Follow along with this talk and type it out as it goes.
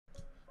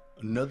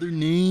Another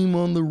name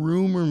on the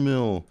rumor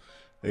mill.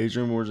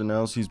 Adrian Ward's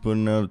announced he's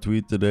putting out a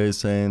tweet today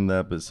saying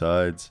that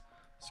besides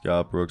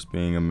Scott Brooks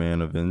being a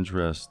man of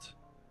interest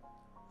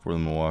for the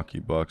Milwaukee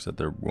Bucks that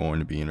they're going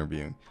to be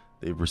interviewing,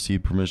 they've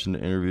received permission to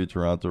interview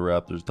Toronto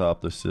Raptors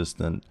top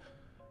assistant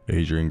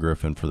Adrian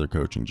Griffin for their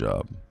coaching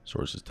job,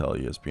 sources tell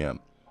ESPN.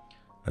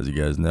 As you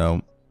guys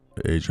know,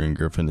 Adrian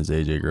Griffin is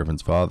AJ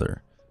Griffin's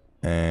father,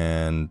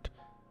 and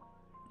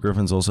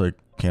Griffin's also a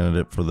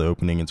candidate for the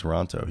opening in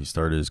Toronto. He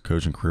started his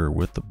coaching career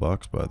with the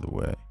Bucks, by the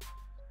way.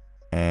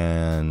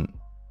 And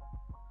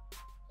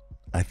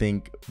I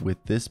think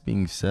with this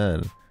being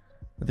said,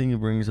 I think it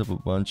brings up a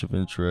bunch of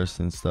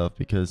interesting stuff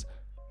because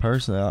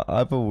personally,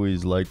 I've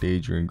always liked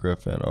Adrian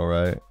Griffin, all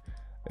right?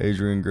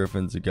 Adrian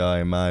Griffin's a guy,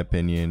 in my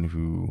opinion,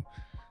 who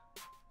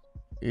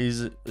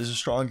is a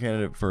strong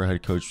candidate for a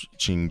head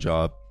coaching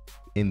job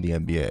in the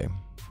NBA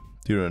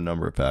due to a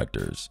number of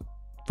factors.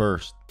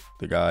 First,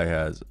 the guy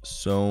has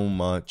so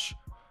much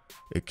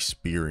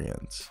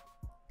experience,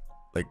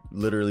 like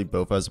literally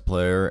both as a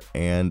player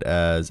and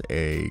as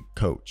a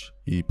coach.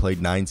 He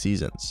played 9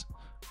 seasons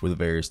with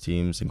various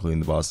teams, including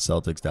the Boston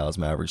Celtics, Dallas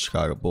Mavericks,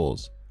 Chicago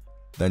Bulls.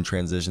 Then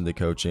transitioned to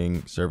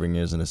coaching, serving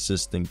as an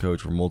assistant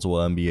coach for multiple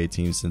NBA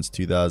teams since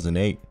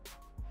 2008,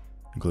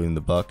 including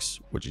the Bucks,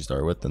 which he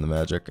started with, and the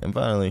Magic. And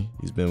finally,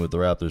 he's been with the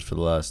Raptors for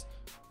the last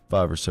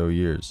 5 or so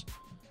years.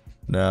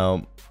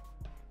 Now,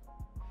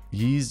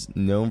 he's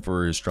known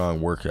for his strong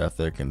work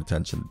ethic and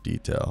attention to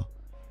detail.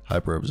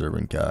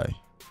 Hyper-observant guy,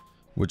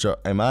 which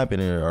in my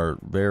opinion are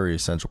very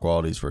essential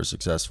qualities for a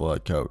successful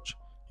head coach.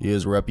 He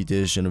has a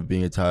reputation of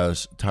being a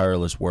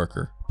tireless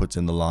worker, puts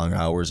in the long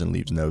hours and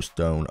leaves no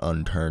stone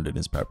unturned in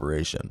his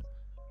preparation.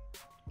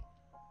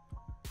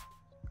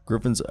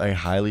 Griffin's a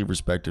highly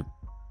respected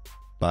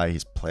by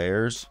his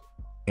players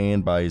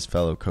and by his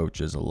fellow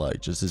coaches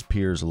alike. Just his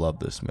peers love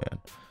this man.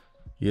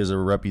 He has a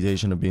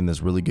reputation of being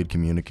this really good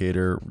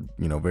communicator,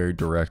 very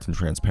direct and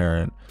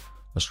transparent,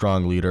 a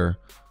strong leader,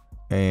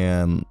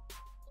 and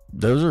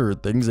those are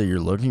things that you're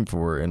looking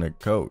for in a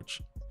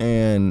coach.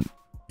 And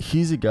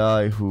he's a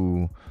guy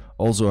who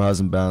also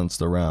hasn't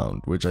bounced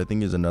around, which I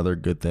think is another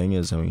good thing. He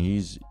has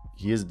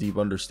a deep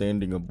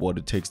understanding of what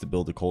it takes to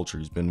build a culture.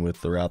 He's been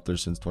with the Raptors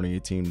since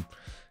 2018.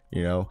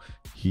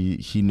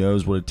 He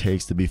knows what it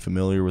takes to be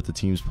familiar with the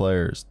team's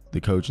players,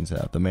 the coaching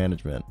staff, the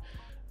management,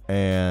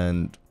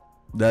 and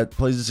that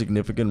plays a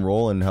significant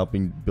role in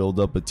helping build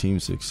up a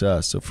team's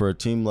success. So for a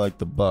team like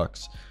the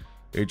Bucks,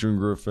 Adrian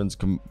Griffin's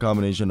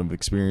combination of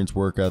experience,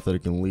 work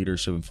ethic, and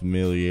leadership and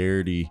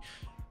familiarity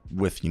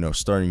with,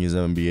 starting his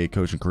NBA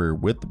coaching career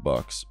with the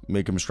Bucks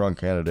make him a strong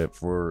candidate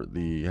for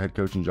the head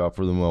coaching job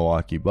for the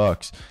Milwaukee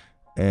Bucks.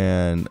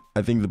 And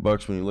I think the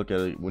Bucks, when you look at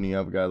it, when you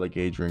have a guy like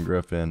Adrian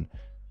Griffin,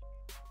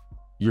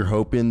 you're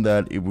hoping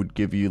that it would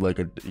give you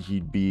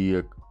he'd be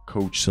a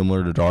coach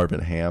similar to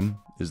Darvin Ham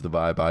is the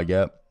vibe I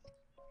get.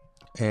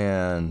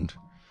 And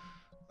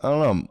I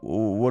don't know,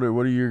 what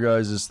are your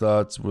guys'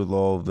 thoughts with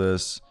all of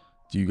this?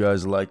 Do you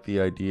guys like the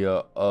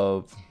idea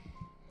of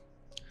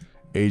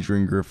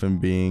Adrian Griffin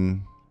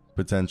being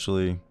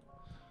potentially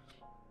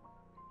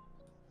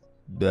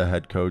the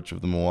head coach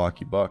of the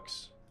Milwaukee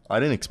Bucks? I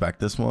didn't expect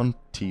this one,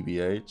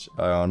 TBH.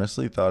 I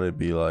honestly thought it'd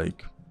be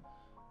like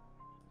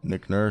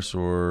Nick Nurse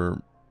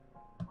or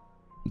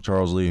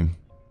Charles Lee.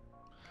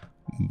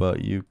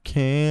 But you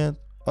can't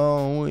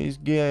always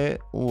get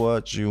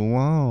what you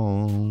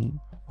want.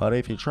 But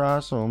if you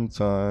try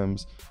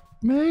sometimes,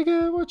 make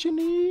it what you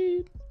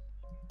need.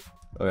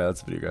 Okay,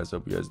 that's the video, guys.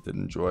 Hope you guys did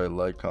enjoy.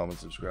 Like, comment,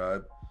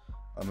 subscribe.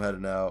 I'm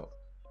heading out.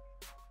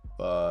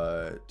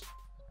 But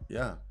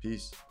yeah,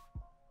 peace.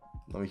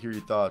 Let me hear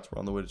your thoughts. We're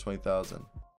on the way to 20,000.